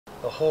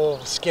the whole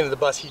skin of the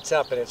bus heats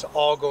up and it's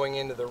all going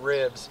into the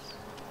ribs,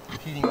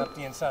 heating up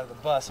the inside of the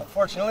bus,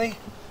 unfortunately.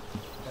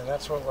 And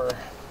that's why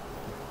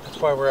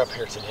we're up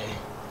here today.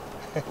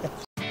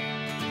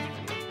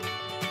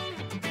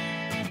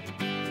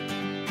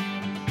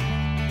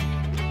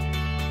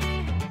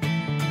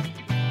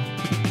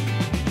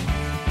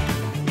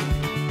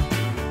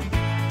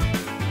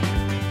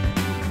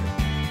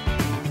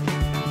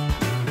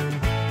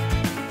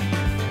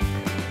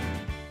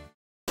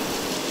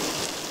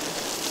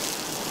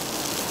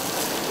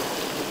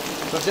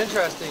 So it's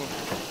interesting.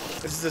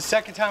 This is the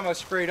second time I've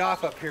sprayed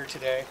off up here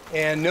today,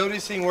 and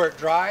noticing where it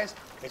dries,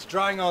 it's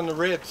drying on the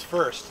ribs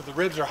first. So the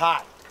ribs are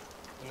hot,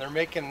 and they're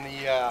making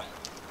the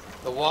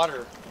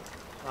water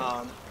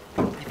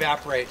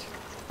evaporate.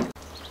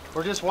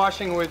 We're just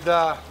washing with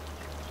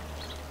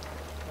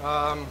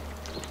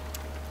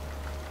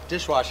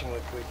dishwashing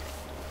liquid,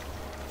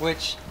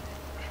 which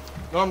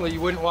normally you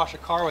wouldn't wash a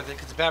car with it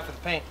because it's bad for the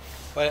paint.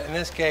 But in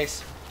this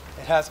case,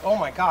 it has, oh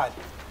my God,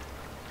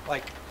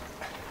 like,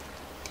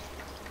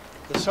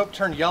 the soap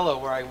turned yellow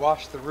where I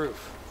washed the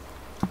roof,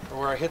 or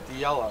where I hit the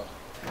yellow.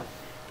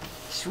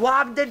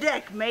 Swab the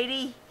deck,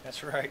 matey.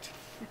 That's right.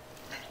 I'm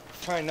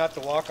trying not to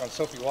walk on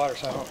soapy water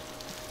so I don't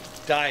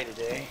die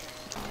today.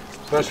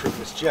 Bus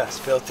roof is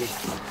just filthy.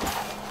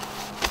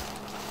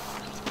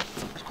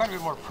 There's quite a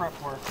bit more prep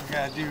work we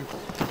gotta do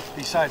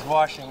besides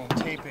washing and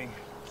taping.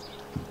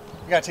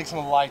 We gotta take some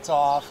of the lights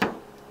off.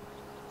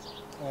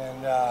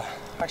 And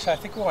actually, I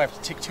think we'll have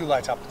to take 2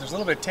 lights off. But there's a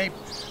little bit of tape,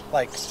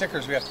 like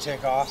stickers we have to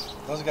take off.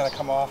 Those are gonna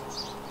come off.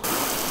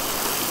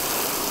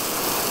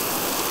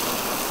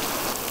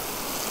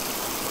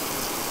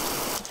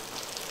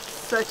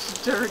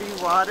 Such dirty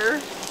water.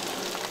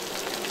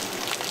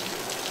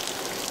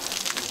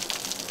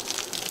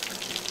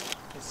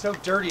 It's so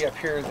dirty up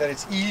here that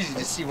it's easy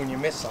to see when you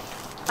miss something.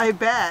 I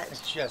bet.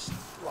 It just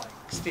like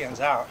stands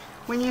out.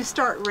 When you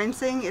start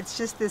rinsing, it's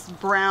just this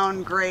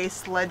brown gray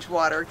sludge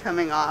water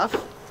coming off.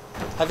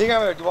 I think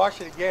I'm gonna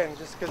wash it again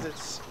just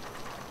because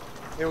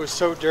it was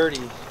so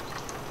dirty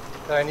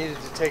that I needed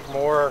to take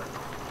more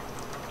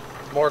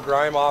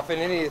grime off.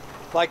 And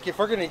like if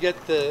we're gonna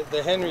get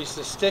the Henrys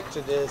to stick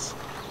to this,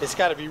 it's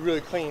got to be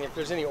really clean. If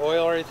there's any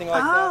oil or anything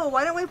like that. Oh,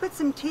 why don't we put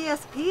some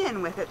TSP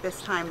in with it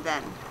this time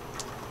then?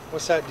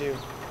 What's that do?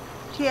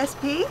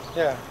 TSP?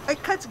 Yeah.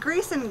 It cuts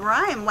grease and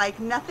grime like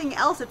nothing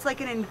else. It's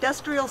like an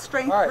industrial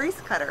strength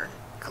grease cutter.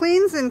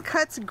 Cleans and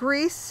cuts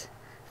grease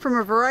from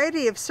a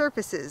variety of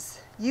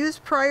surfaces,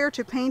 used prior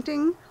to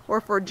painting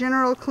or for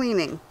general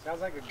cleaning.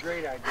 Sounds like a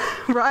great idea.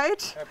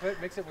 Right? Can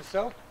I mix it with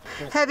soap?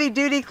 Heavy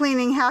duty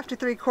cleaning, 1/2 to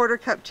 3/4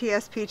 cup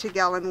TSP to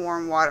gallon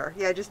warm water.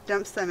 Yeah, just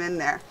dump some in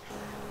there.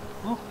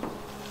 Ooh.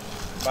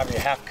 Might be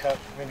a 1/2 cup,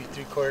 maybe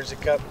 3/4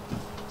 cup,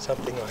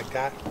 something like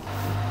that.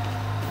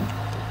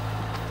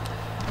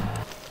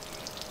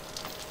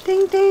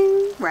 Ding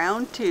ding,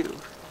 round 2.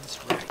 That's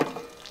right.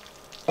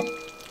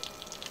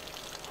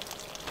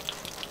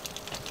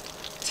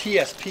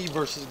 TSP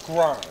versus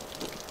grime.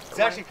 It's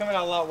actually coming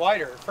out a lot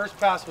whiter. First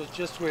pass was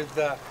just with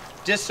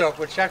dish soap,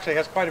 which actually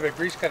has quite a bit of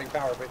grease cutting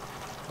power, but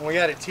when we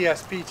added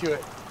TSP to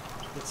it,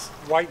 it's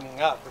whitening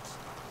up.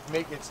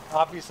 It's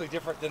obviously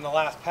different than the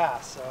last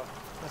pass, so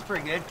that's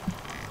pretty good.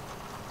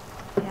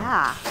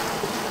 Yeah.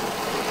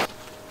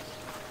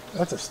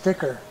 That's a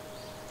sticker.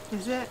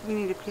 Is it? We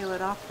need to peel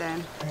it off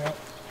then. Yeah.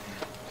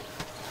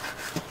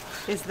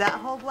 Is that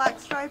whole black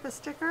stripe a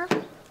sticker?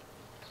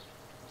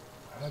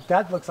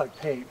 That looks like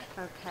paint.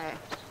 Okay.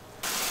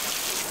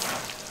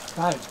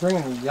 God, it's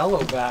bringing the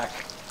yellow back.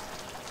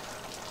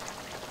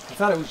 I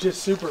thought it was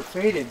just super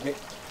faded, but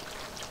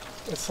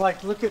it's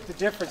like, look at the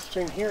difference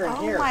between here and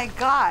here. Oh my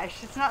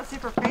gosh, it's not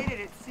super faded,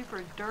 it's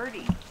super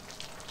dirty.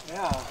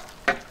 Yeah.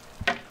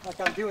 Like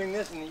I'm doing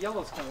this and the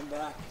yellow's coming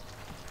back.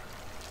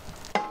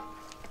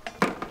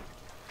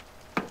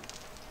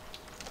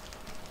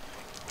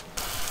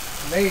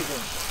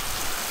 Amazing.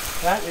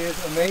 That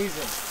is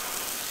amazing.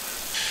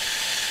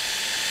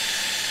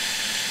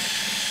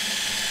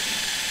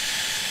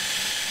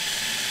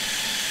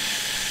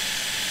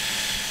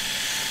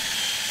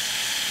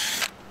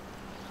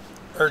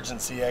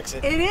 Urgency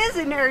exit. It is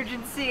an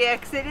urgency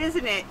exit,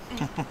 isn't it?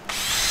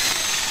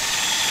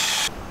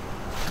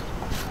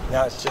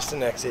 Now it's just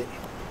an exit.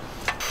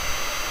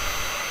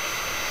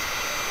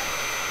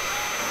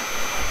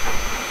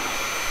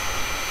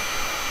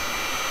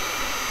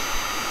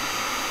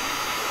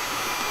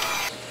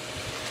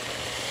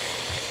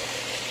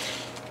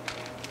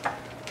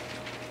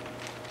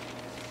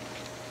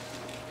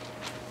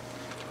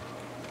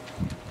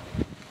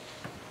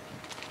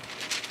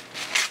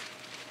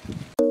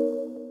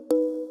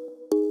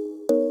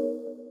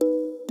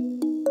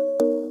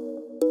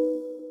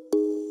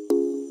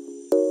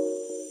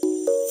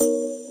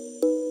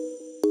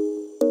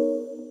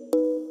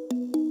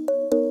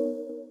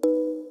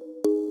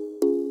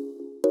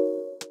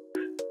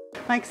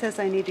 Mike says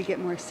I need to get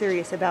more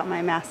serious about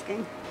my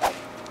masking.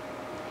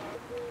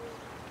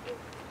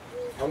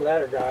 I'm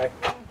ladder guy.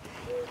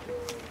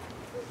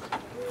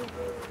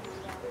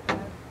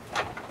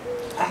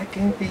 I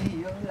can be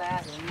your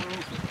ladder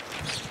mover.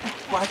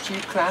 Watch you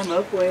climb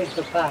up way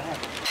up high.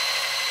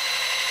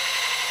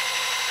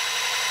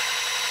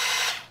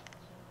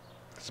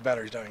 The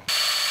battery's dying.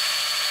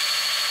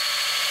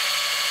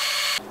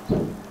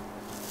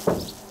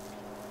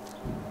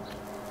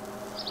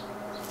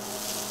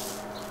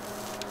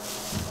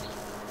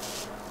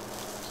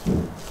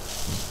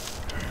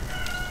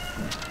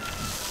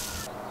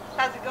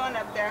 How's it going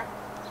up there?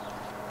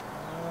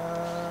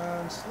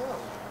 Slow.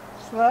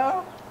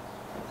 Slow?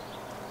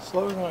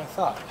 Slower than I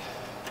thought.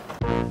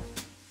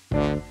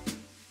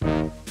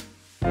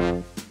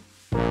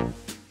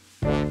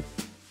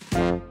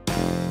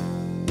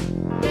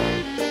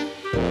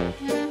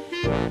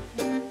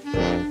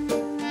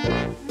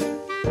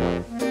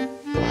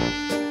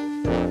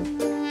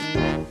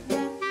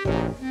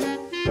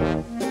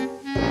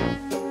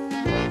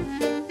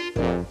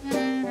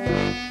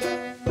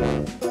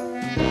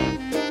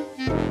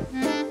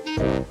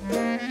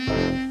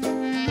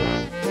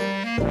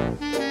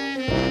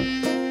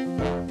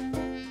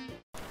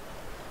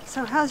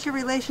 So how's your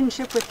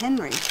relationship with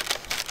Henry?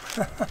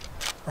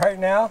 Right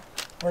now,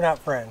 we're not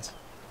friends.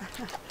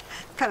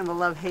 Kind of a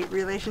love-hate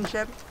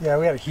relationship. Yeah,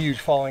 we had a huge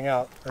falling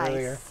out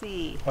earlier. I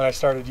see. When I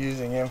started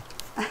using him.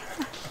 And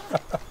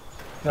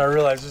I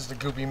realized this is a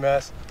goopy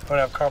mess. I'm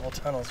gonna have carpal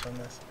tunnels from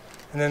this.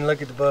 And then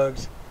look at the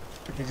bugs.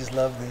 They just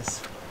love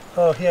this.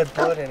 Oh, he had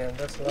blood in him.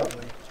 That's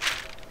lovely.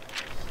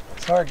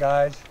 Sorry,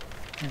 guys.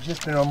 You've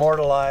just been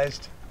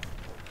immortalized.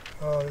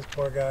 Oh, this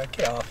poor guy.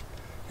 Get off.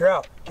 You're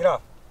out. Get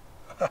off.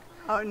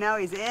 Oh, now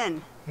he's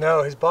in.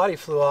 No, his body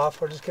flew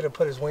off. We're just gonna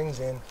put his wings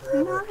in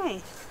forever.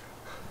 Nice.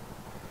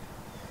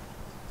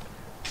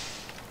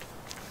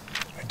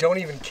 I don't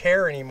even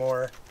care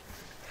anymore.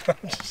 I'm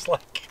just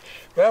like,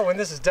 well, when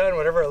this is done,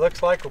 whatever it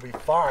looks like will be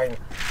fine.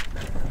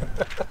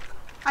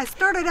 I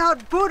started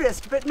out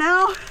Buddhist, but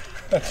now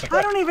That's right.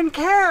 I don't even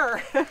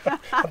care.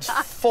 I'm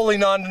fully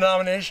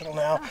non-denominational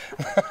now.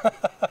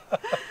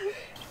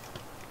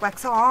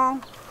 Wax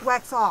on,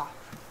 wax off.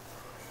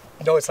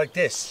 No, it's like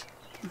this.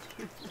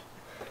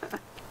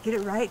 Get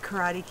it right,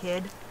 karate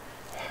kid,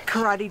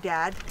 karate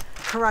dad,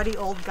 karate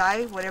old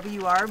guy, whatever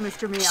you are,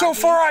 Mr. Miyagi. So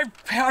far,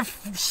 I've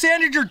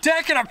sanded your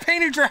deck and I've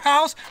painted your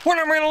house. When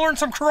am I going to learn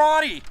some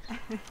karate?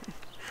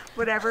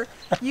 Whatever.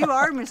 You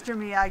are Mr.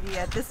 Miyagi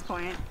at this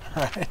point.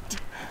 Right.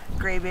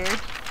 Graybeard.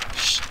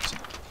 Shh.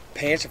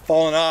 Pants are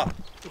falling off.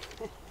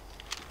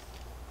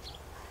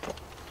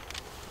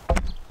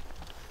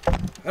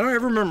 I don't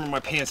ever remember my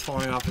pants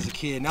falling off as a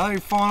kid. Now they're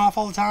falling off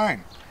all the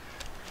time.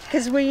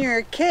 Because when you're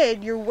a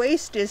kid, your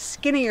waist is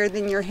skinnier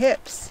than your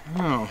hips.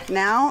 Oh.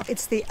 Now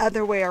it's the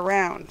other way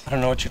around. I don't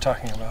know what you're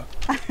talking about.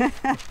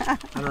 I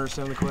don't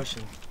understand the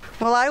question.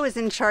 Well, I was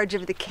in charge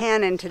of the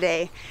Canon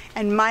today,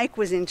 and Mike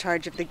was in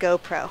charge of the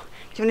GoPro.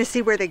 Do you want to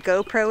see where the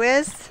GoPro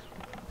is?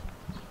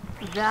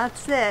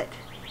 That's it.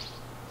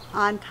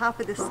 On top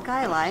of the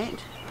skylight,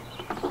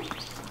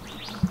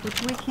 which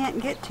we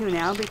can't get to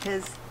now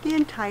because the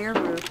entire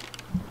roof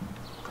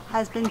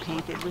has been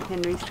painted with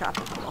Henry's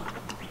Tropicool.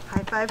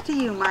 High five to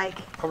you, Mike.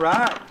 All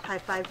right. High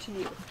five to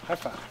you. High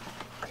five.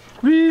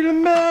 Real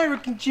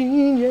American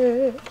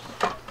genius.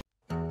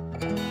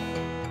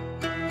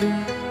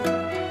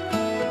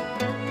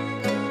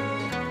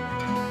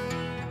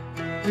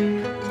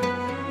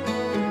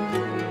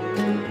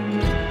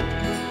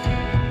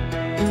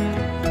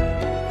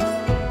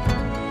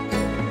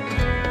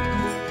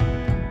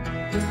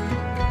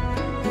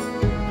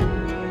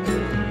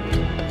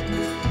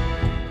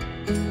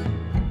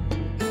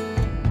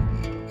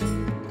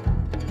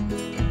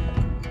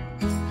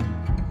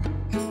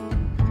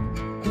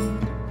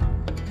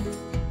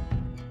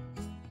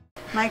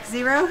 Mike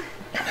Zero.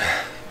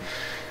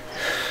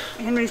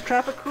 Henry's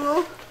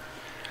Tropicool.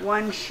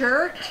 One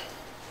shirt.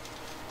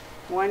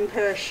 One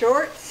pair of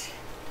shorts.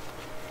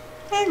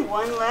 And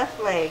one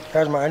left leg.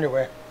 How's my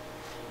underwear?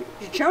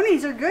 Your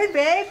chonies are good,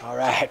 babe. All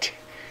right.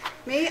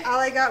 Me, all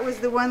I got was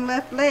the one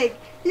left leg.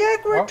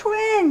 Look, we're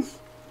twins.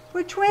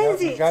 We're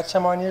twinsies. Yep, you got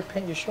some on your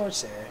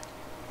shorts there.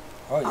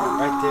 Oh, you're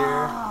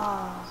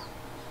right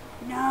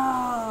there.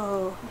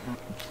 No.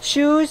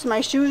 Shoes,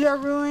 my shoes are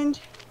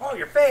ruined. there. Oh,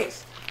 your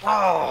face.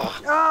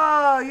 Oh.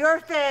 Oh, your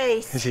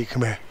face. Izzy,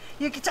 come here.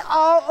 It's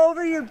all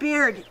over your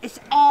beard. It's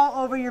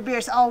all over your beard.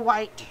 It's all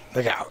white.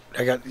 Look out.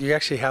 You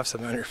actually have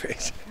some on your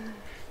face.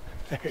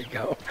 There you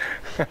go.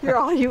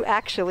 You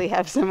actually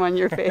have some on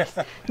your face.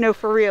 No,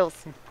 for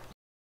reals.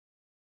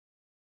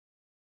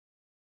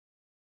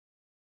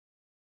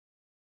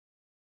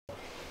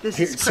 This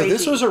is crazy. So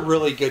this was a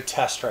really good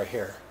test right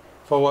here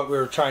for what we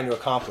were trying to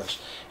accomplish.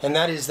 And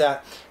that is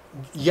that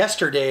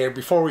yesterday,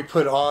 before we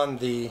put on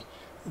the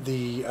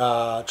Henry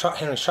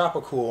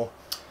Tropicool,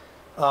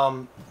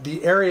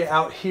 the area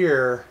out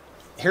here,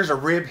 here's a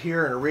rib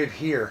here and a rib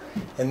here,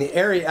 and the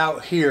area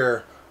out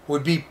here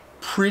would be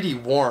pretty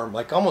warm,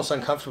 like almost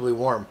uncomfortably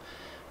warm,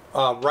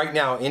 right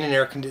now in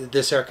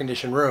this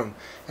air-conditioned room.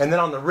 And then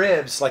on the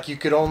ribs, like you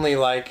could only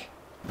like.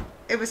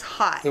 It was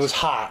hot. It was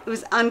hot. It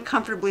was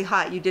uncomfortably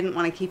hot. You didn't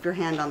want to keep your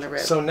hand on the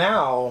rib. So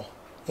now,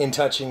 in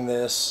touching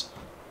this,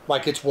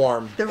 like it's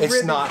warm. The it's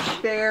rib not is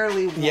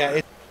barely warm.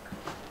 Yeah.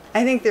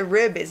 I think the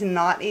rib is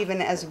not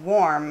even as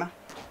warm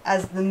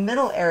as the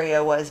middle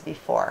area was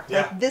before.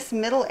 Yeah. Like this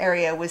middle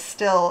area was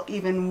still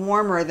even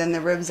warmer than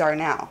the ribs are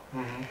now.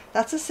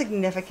 That's a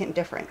significant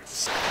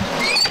difference.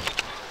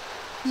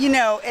 You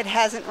know, it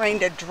hasn't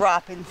rained a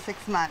drop in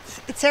 6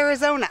 months. It's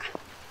Arizona.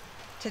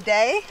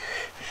 Today,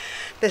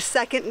 the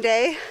second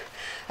day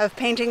of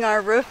painting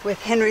our roof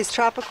with Henry's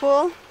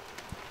Tropicool.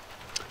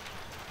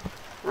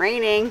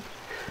 Raining.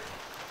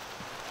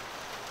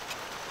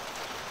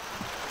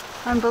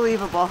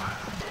 Unbelievable.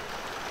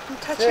 I'm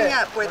touching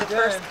up where the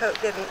first coat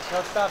didn't.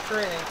 Don't stop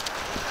raining.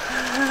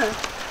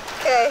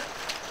 Okay.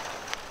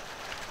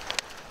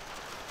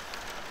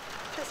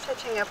 Just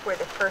touching up where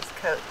the first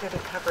coat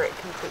didn't cover it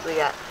completely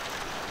yet.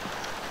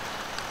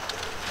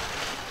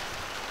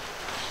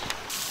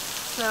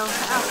 So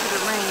after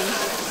the rain,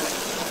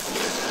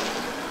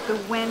 the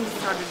wind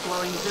started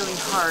blowing really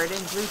hard and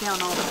blew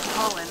down all the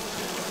pollen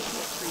from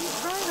the trees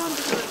right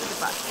onto the roof of the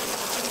bus.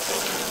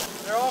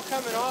 They're all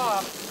coming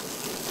off,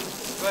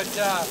 but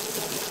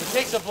it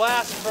takes a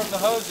blast from the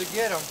hose to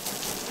get them.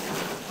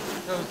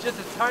 So it's just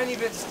a tiny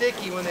bit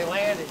sticky when they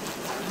landed.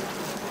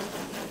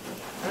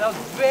 And that was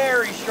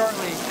very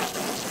shortly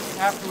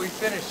after we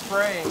finished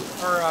spraying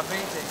or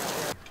painting.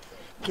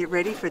 Get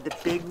ready for the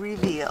big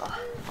reveal.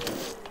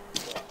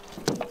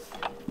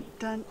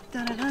 Dun,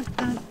 dun, dun,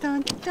 dun,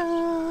 dun,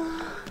 dun.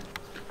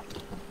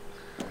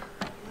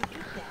 Look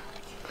at that.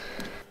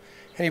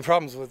 Any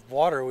problems with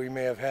water we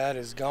may have had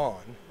is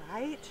gone.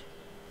 Right?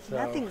 So,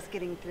 nothing's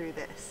getting through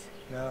this.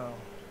 No.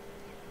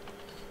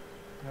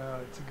 No,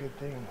 it's a good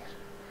thing.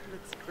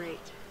 Looks great.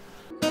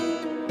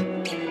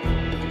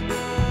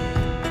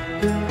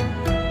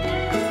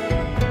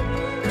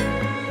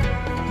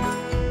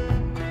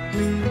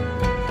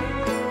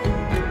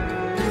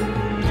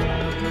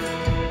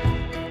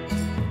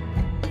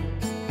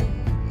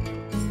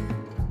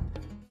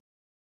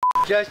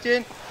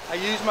 Justin, I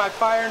use my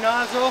fire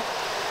nozzle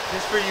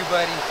just for you,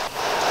 buddy.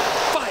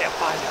 Fire,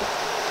 fire.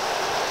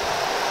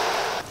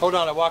 Hold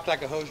on, I walk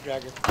like a hose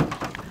dragger.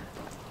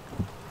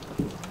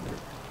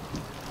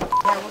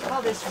 Yeah, we'll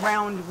call this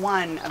round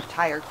 1 of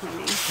tire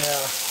cleaning.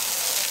 Yeah.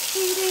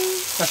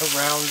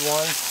 Round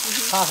 1.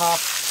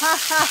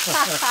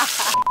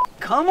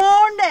 Come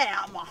on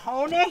down,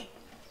 Mahoney.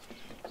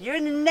 You're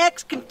the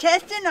next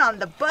contestant on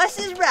the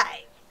Bus's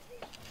Right.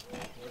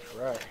 That's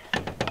right.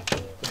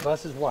 The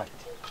bus is white.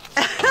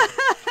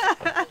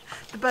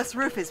 The bus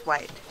roof is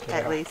white,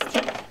 at least.